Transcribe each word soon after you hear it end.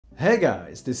Hey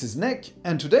guys, this is Nick,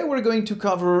 and today we're going to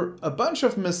cover a bunch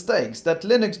of mistakes that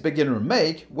Linux beginners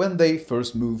make when they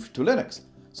first move to Linux.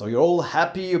 So you're all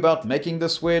happy about making the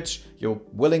switch, you're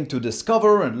willing to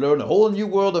discover and learn a whole new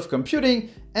world of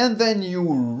computing, and then you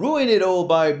ruin it all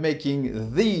by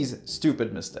making these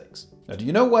stupid mistakes. Now, do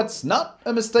you know what's not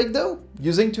a mistake though?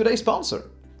 Using today's sponsor.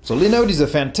 So Linode is a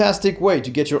fantastic way to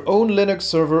get your own Linux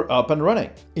server up and running.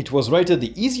 It was rated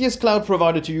the easiest cloud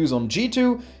provider to use on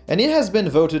G2, and it has been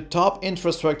voted top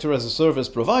infrastructure as a service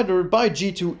provider by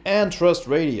G2 and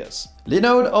TrustRadius.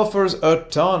 Linode offers a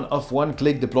ton of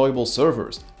one-click deployable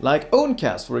servers, like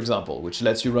Owncast for example, which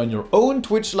lets you run your own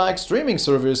Twitch-like streaming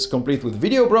service complete with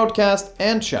video broadcast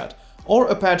and chat, or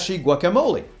Apache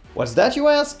Guacamole. What's that, you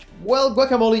ask? Well,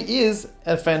 Guacamole is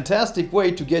a fantastic way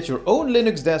to get your own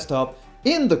Linux desktop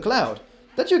in the cloud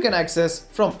that you can access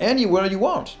from anywhere you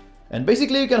want. And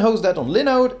basically you can host that on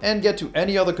Linode and get to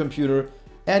any other computer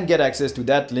and get access to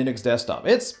that Linux desktop.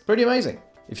 It's pretty amazing.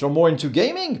 If you're more into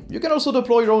gaming, you can also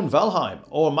deploy your own Valheim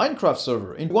or Minecraft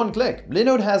server in one click.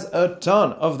 Linode has a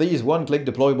ton of these one-click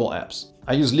deployable apps.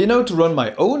 I use Linode to run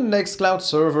my own Nextcloud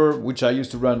server, which I use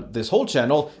to run this whole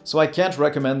channel, so I can't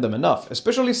recommend them enough,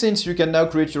 especially since you can now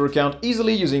create your account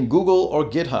easily using Google or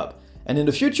GitHub. And in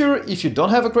the future, if you don't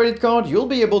have a credit card, you'll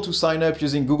be able to sign up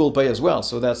using Google Pay as well,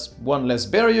 so that's one less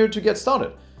barrier to get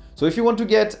started. So if you want to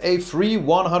get a free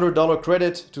 $100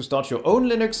 credit to start your own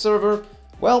Linux server,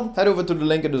 well, head over to the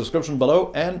link in the description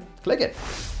below and click it.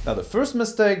 Now, the first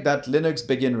mistake that Linux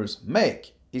beginners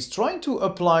make is trying to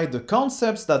apply the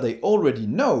concepts that they already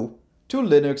know to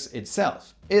Linux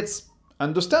itself. It's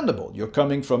understandable. You're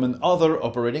coming from another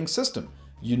operating system.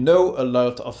 You know a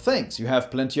lot of things. You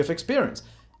have plenty of experience.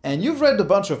 And you've read a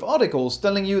bunch of articles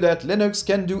telling you that Linux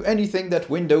can do anything that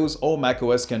Windows or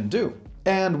macOS can do.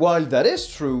 And while that is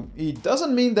true, it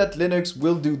doesn't mean that Linux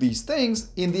will do these things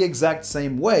in the exact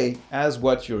same way as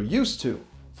what you're used to.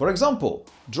 For example,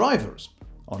 drivers.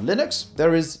 On Linux,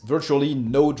 there is virtually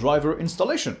no driver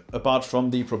installation, apart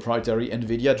from the proprietary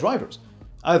NVIDIA drivers.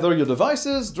 Either your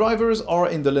device's drivers are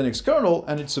in the Linux kernel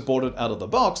and it's supported out of the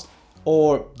box,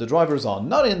 or the drivers are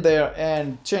not in there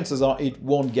and chances are it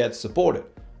won't get supported.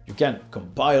 You can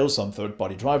compile some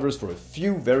third-party drivers for a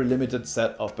few very limited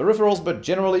set of peripherals, but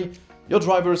generally, your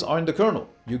drivers are in the kernel.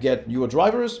 You get newer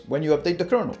drivers when you update the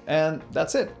kernel, and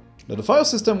that's it. Now, the file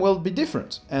system will be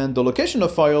different, and the location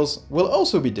of files will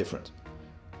also be different.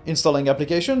 Installing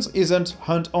applications isn't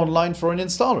hunt online for an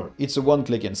installer. It's a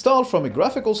one-click install from a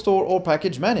graphical store or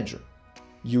package manager.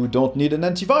 You don't need an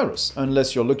antivirus,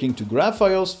 unless you're looking to grab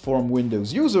files from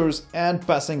Windows users and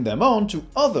passing them on to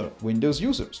other Windows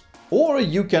users. Or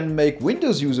you can make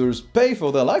Windows users pay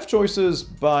for their life choices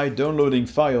by downloading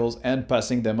files and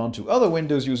passing them on to other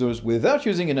Windows users without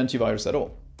using an antivirus at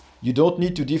all. You don't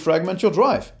need to defragment your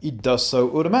drive, it does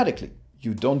so automatically.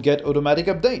 You don't get automatic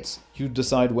updates, you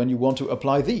decide when you want to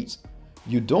apply these.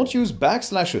 You don't use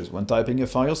backslashes when typing a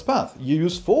file's path, you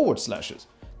use forward slashes.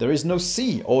 There is no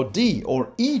C or D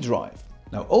or E drive.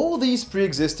 Now, all these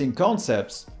pre-existing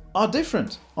concepts are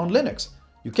different on Linux.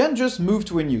 You can't just move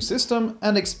to a new system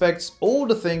and expect all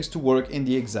the things to work in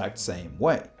the exact same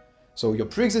way. So your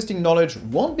pre-existing knowledge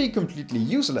won't be completely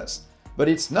useless, but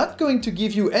it's not going to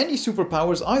give you any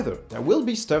superpowers either. There will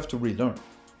be stuff to relearn.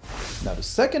 Now, the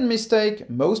second mistake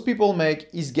most people make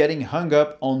is getting hung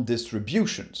up on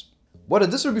distributions. What a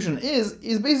distribution is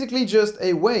basically just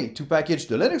a way to package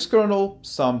the Linux kernel,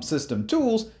 some system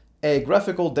tools, a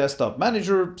graphical desktop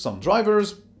manager, some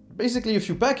drivers, basically a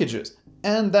few packages,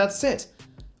 and that's it.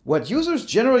 What users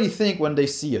generally think when they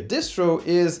see a distro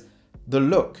is the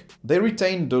look. They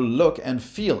retain the look and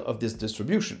feel of this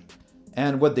distribution.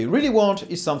 And what they really want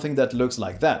is something that looks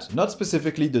like that, not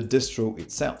specifically the distro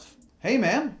itself. Hey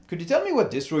man, could you tell me what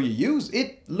distro you use?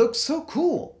 It looks so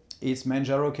cool. It's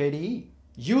Manjaro KDE.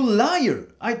 You liar!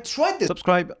 I tried this.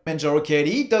 Subscribe. Manjaro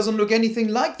KDE doesn't look anything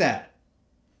like that.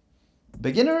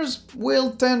 Beginners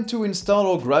will tend to install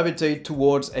or gravitate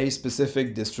towards a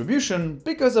specific distribution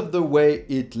because of the way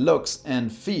it looks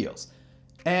and feels.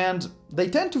 And they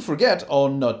tend to forget or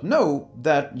not know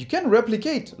that you can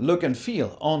replicate look and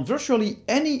feel on virtually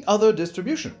any other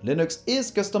distribution. Linux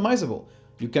is customizable.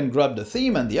 You can grab the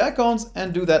theme and the icons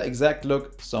and do that exact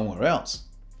look somewhere else.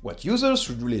 What users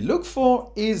should really look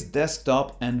for is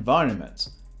desktop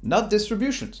environments, not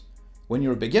distributions. When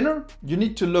you're a beginner, you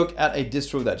need to look at a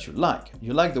distro that you like.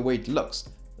 You like the way it looks.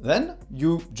 Then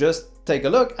you just take a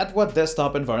look at what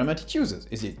desktop environment it uses.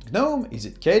 Is it GNOME? Is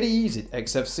it KDE? Is it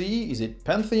XFCE? Is it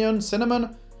Pantheon?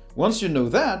 Cinnamon? Once you know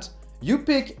that, you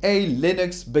pick a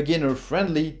Linux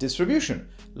beginner-friendly distribution,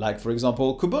 like for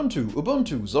example Kubuntu,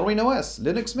 Ubuntu, Zorin OS,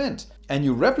 Linux Mint, and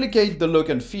you replicate the look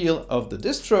and feel of the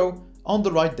distro on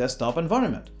the right desktop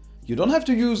environment. You don't have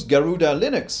to use Garuda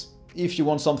Linux if you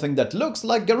want something that looks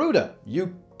like Garuda.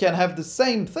 You can have the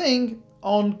same thing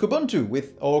on Kubuntu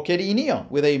or KDE Neon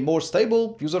with a more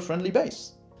stable, user-friendly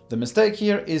base. The mistake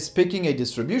here is picking a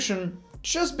distribution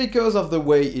just because of the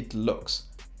way it looks,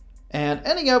 and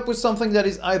ending up with something that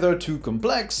is either too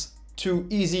complex, too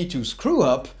easy to screw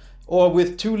up, or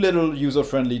with too little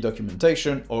user-friendly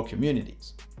documentation or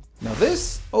communities. Now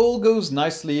this all goes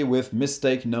nicely with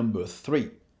mistake number 3,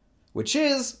 which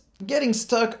is getting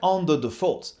stuck on the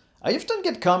defaults. I often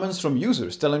get comments from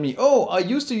users telling me, oh, I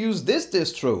used to use this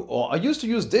distro, or I used to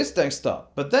use this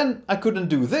desktop, but then I couldn't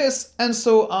do this, and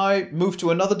so I moved to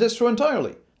another distro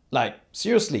entirely. Like,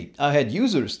 seriously, I had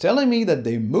users telling me that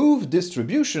they moved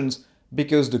distributions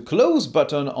because the close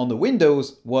button on the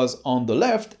Windows was on the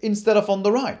left instead of on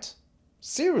the right.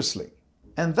 Seriously.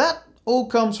 And that all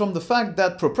comes from the fact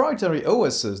that proprietary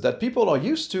OSs that people are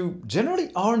used to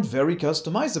generally aren't very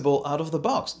customizable out of the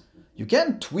box. You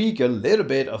can tweak a little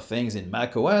bit of things in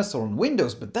macOS or on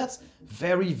Windows, but that's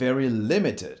very, very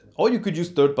limited. Or you could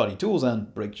use third-party tools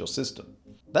and break your system.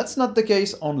 That's not the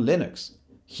case on Linux.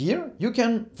 Here, you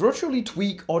can virtually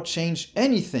tweak or change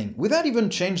anything without even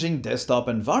changing desktop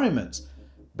environments.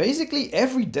 Basically,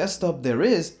 every desktop there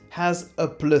is has a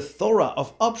plethora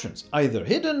of options, either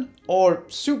hidden or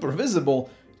super visible,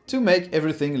 to make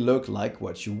everything look like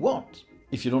what you want.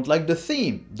 If you don't like the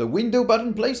theme, the window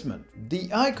button placement, the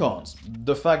icons,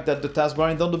 the fact that the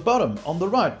taskbar is on the bottom, on the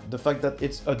right, the fact that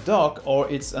it's a dock or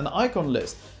it's an icon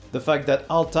list, the fact that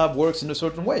Alt-Tab works in a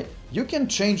certain way, you can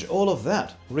change all of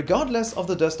that, regardless of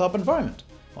the desktop environment.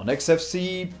 On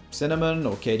XFC, Cinnamon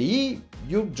or KDE,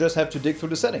 you just have to dig through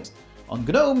the settings. On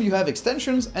GNOME, you have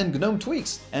extensions and GNOME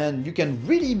tweaks, and you can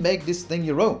really make this thing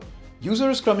your own.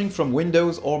 Users coming from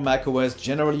Windows or macOS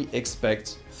generally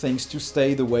expect things to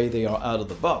stay the way they are out of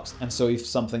the box, and so if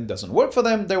something doesn't work for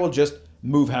them, they will just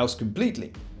move house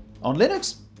completely. On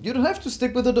Linux, you don't have to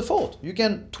stick with the default. You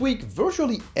can tweak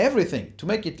virtually everything to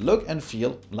make it look and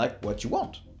feel like what you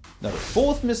want. Now, the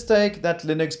fourth mistake that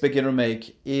Linux beginners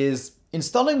make is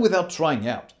installing without trying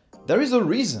out. There is a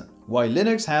reason why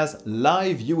Linux has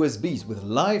live USBs with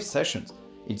live sessions.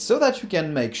 It's so that you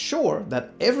can make sure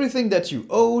that everything that you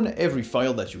own, every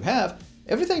file that you have,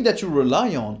 everything that you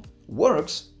rely on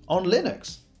works on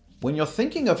Linux. When you're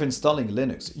thinking of installing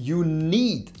Linux, you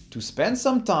need to spend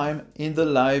some time in the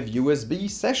live USB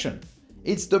session.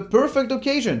 It's the perfect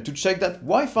occasion to check that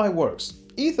Wi-Fi works,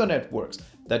 Ethernet works,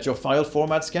 that your file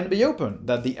formats can be opened,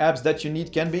 that the apps that you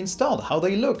need can be installed, how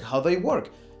they look, how they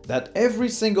work, that every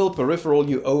single peripheral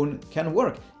you own can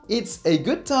work. It's a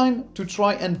good time to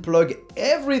try and plug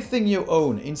everything you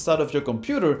own inside of your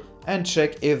computer and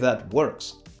check if that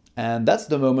works. And that's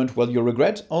the moment where you'll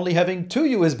regret only having 2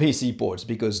 USB-C ports,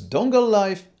 because dongle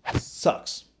life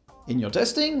sucks. In your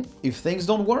testing, if things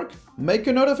don't work, make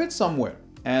a note of it somewhere.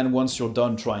 And once you're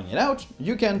done trying it out,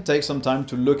 you can take some time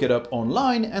to look it up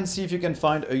online and see if you can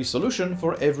find a solution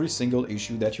for every single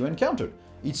issue that you encountered.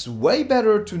 It's way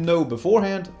better to know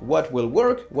beforehand what will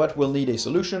work, what will need a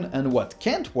solution, and what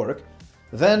can't work,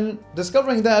 than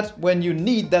discovering that when you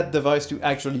need that device to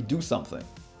actually do something.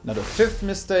 Now, the fifth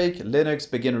mistake Linux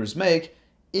beginners make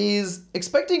is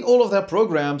expecting all of their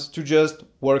programs to just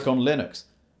work on Linux.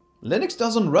 Linux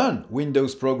doesn't run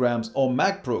Windows programs or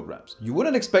Mac programs. You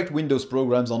wouldn't expect Windows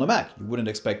programs on a Mac. You wouldn't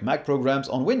expect Mac programs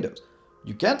on Windows.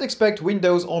 You can't expect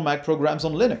Windows or Mac programs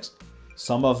on Linux.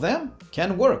 Some of them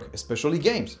can work, especially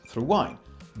games, through Wine.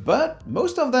 But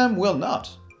most of them will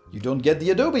not. You don't get the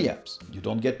Adobe apps. You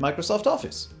don't get Microsoft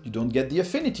Office. You don't get the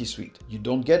Affinity Suite. You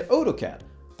don't get AutoCAD.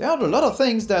 There are a lot of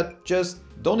things that just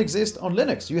don't exist on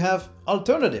Linux. You have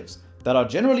alternatives that are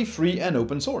generally free and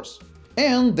open source.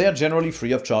 And they're generally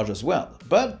free of charge as well.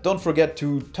 But don't forget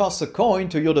to toss a coin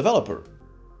to your developer.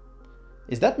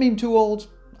 Is that meme too old?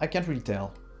 I can't really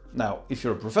tell. Now, if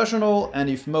you're a professional and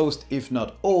if most, if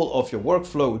not all, of your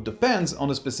workflow depends on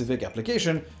a specific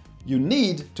application, you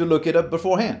need to look it up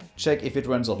beforehand. Check if it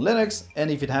runs on Linux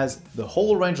and if it has the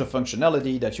whole range of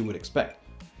functionality that you would expect.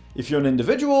 If you're an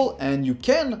individual and you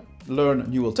can learn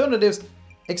new alternatives,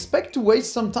 expect to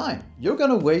waste some time. You're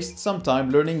gonna waste some time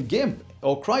learning GIMP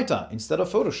or Krita instead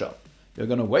of Photoshop. You're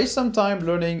gonna waste some time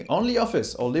learning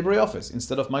OnlyOffice or LibreOffice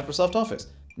instead of Microsoft Office.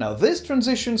 Now, this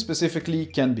transition specifically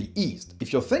can be eased.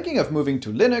 If you're thinking of moving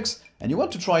to Linux and you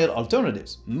want to try out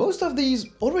alternatives, most of these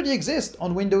already exist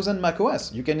on Windows and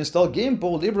macOS. You can install GIMP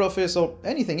or LibreOffice or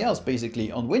anything else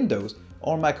basically on Windows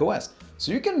or macOS.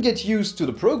 So you can get used to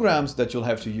the programs that you'll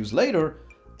have to use later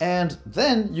And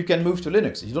then you can move to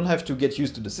Linux. You don't have to get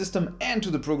used to the system and to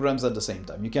the programs at the same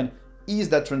time. You can ease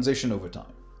that transition over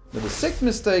time. Now, the sixth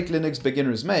mistake Linux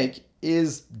beginners make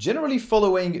is generally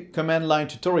following command line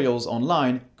tutorials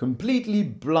online completely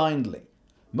blindly.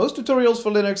 Most tutorials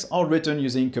for Linux are written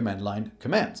using command line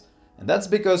commands. And that's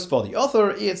because for the author,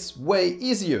 it's way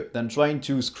easier than trying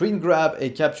to screen grab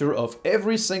a capture of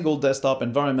every single desktop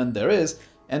environment there is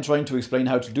and trying to explain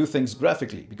how to do things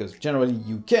graphically, because generally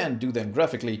you can do them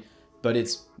graphically, but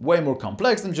it's way more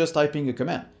complex than just typing a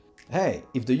command. Hey,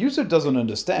 if the user doesn't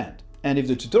understand, and if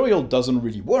the tutorial doesn't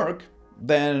really work,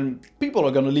 then people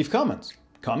are gonna leave comments.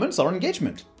 Comments are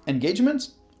engagement.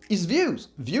 Engagement is views.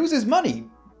 Views is money.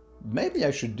 Maybe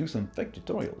I should do some fake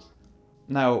tutorials.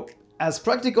 Now, as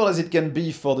practical as it can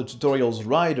be for the tutorials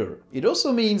writer, it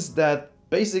also means that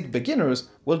basic beginners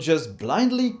will just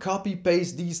blindly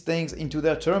copy-paste these things into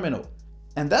their terminal.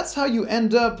 And that's how you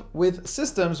end up with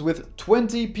systems with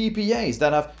 20 PPAs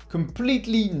that have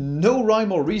completely no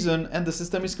rhyme or reason and the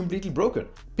system is completely broken.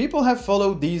 People have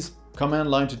followed these command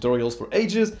line tutorials for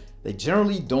ages, they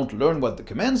generally don't learn what the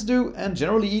commands do, and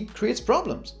generally it creates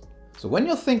problems. So when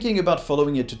you're thinking about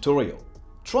following a tutorial,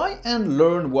 try and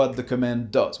learn what the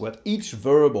command does, what each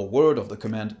verb or word of the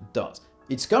command does.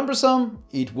 It's cumbersome,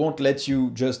 it won't let you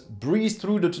just breeze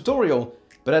through the tutorial,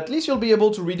 but at least you'll be able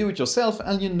to redo it yourself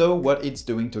and you know what it's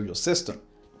doing to your system.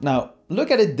 Now, look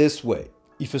at it this way.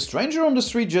 If a stranger on the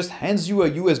street just hands you a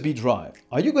USB drive,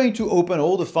 are you going to open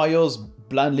all the files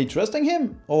blindly trusting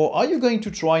him? Or are you going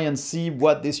to try and see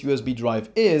what this USB drive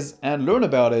is and learn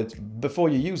about it before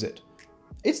you use it?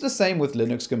 It's the same with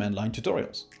Linux command line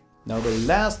tutorials. Now, the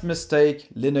last mistake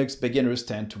Linux beginners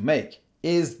tend to make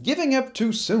is giving up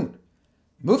too soon.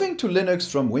 Moving to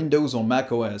Linux from Windows or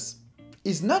macOS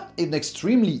is not an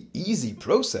extremely easy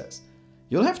process.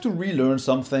 You'll have to relearn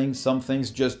some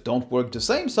things just don't work the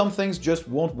same, some things just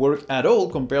won't work at all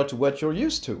compared to what you're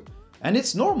used to. And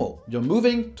it's normal, you're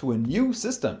moving to a new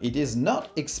system. It is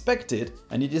not expected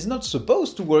and it is not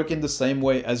supposed to work in the same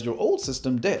way as your old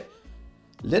system did.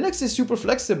 Linux is super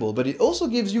flexible, but it also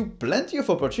gives you plenty of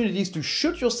opportunities to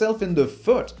shoot yourself in the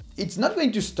foot. It's not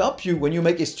going to stop you when you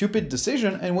make a stupid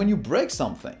decision and when you break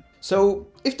something. So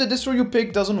if the distro you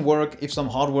pick doesn't work, if some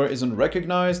hardware isn't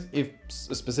recognized, if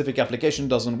a specific application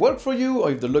doesn't work for you,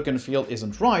 or if the look and feel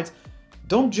isn't right,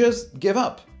 don't just give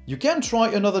up. You can try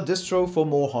another distro for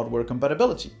more hardware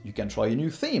compatibility. You can try a new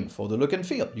theme for the look and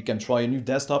feel. You can try a new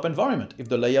desktop environment if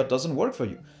the layout doesn't work for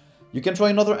you. You can try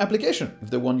another application if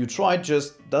the one you tried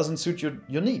just doesn't suit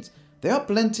your needs. There are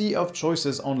plenty of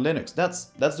choices on Linux.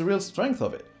 That's the real strength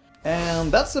of it.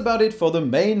 And that's about it for the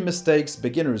main mistakes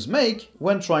beginners make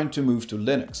when trying to move to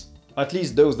Linux. At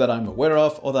least those that I'm aware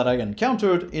of or that I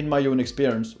encountered in my own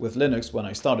experience with Linux when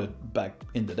I started back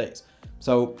in the days.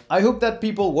 So I hope that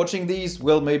people watching these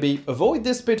will maybe avoid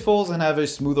these pitfalls and have a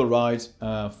smoother ride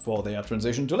for their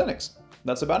transition to Linux.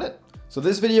 That's about it. So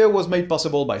this video was made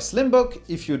possible by Slimbook.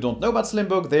 If you don't know about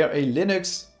Slimbook, they are a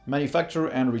Linux manufacturer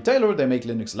and retailer. They make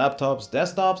Linux laptops,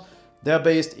 desktops. They're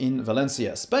based in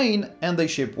Valencia, Spain, and they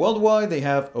ship worldwide. They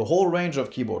have a whole range of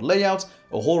keyboard layouts,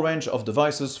 a whole range of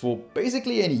devices for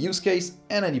basically any use case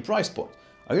and any price point.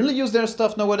 I only use their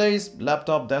stuff nowadays,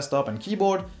 laptop, desktop, and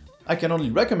keyboard. I can only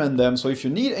recommend them, so if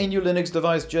you need a new Linux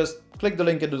device, just click the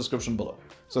link in the description below.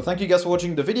 So thank you guys for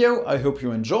watching the video, I hope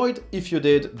you enjoyed. If you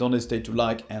did, don't hesitate to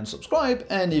like and subscribe,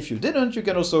 and if you didn't, you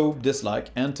can also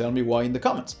dislike and tell me why in the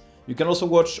comments. You can also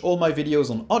watch all my videos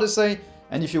on Odyssey,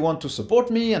 and if you want to support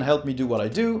me and help me do what I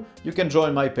do, you can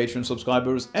join my Patreon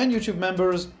subscribers and YouTube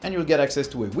members, and you'll get access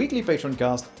to a weekly Patreon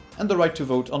cast and the right to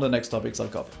vote on the next topics I'll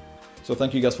cover. So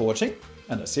thank you guys for watching,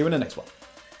 and I'll see you in the next one.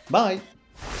 Bye!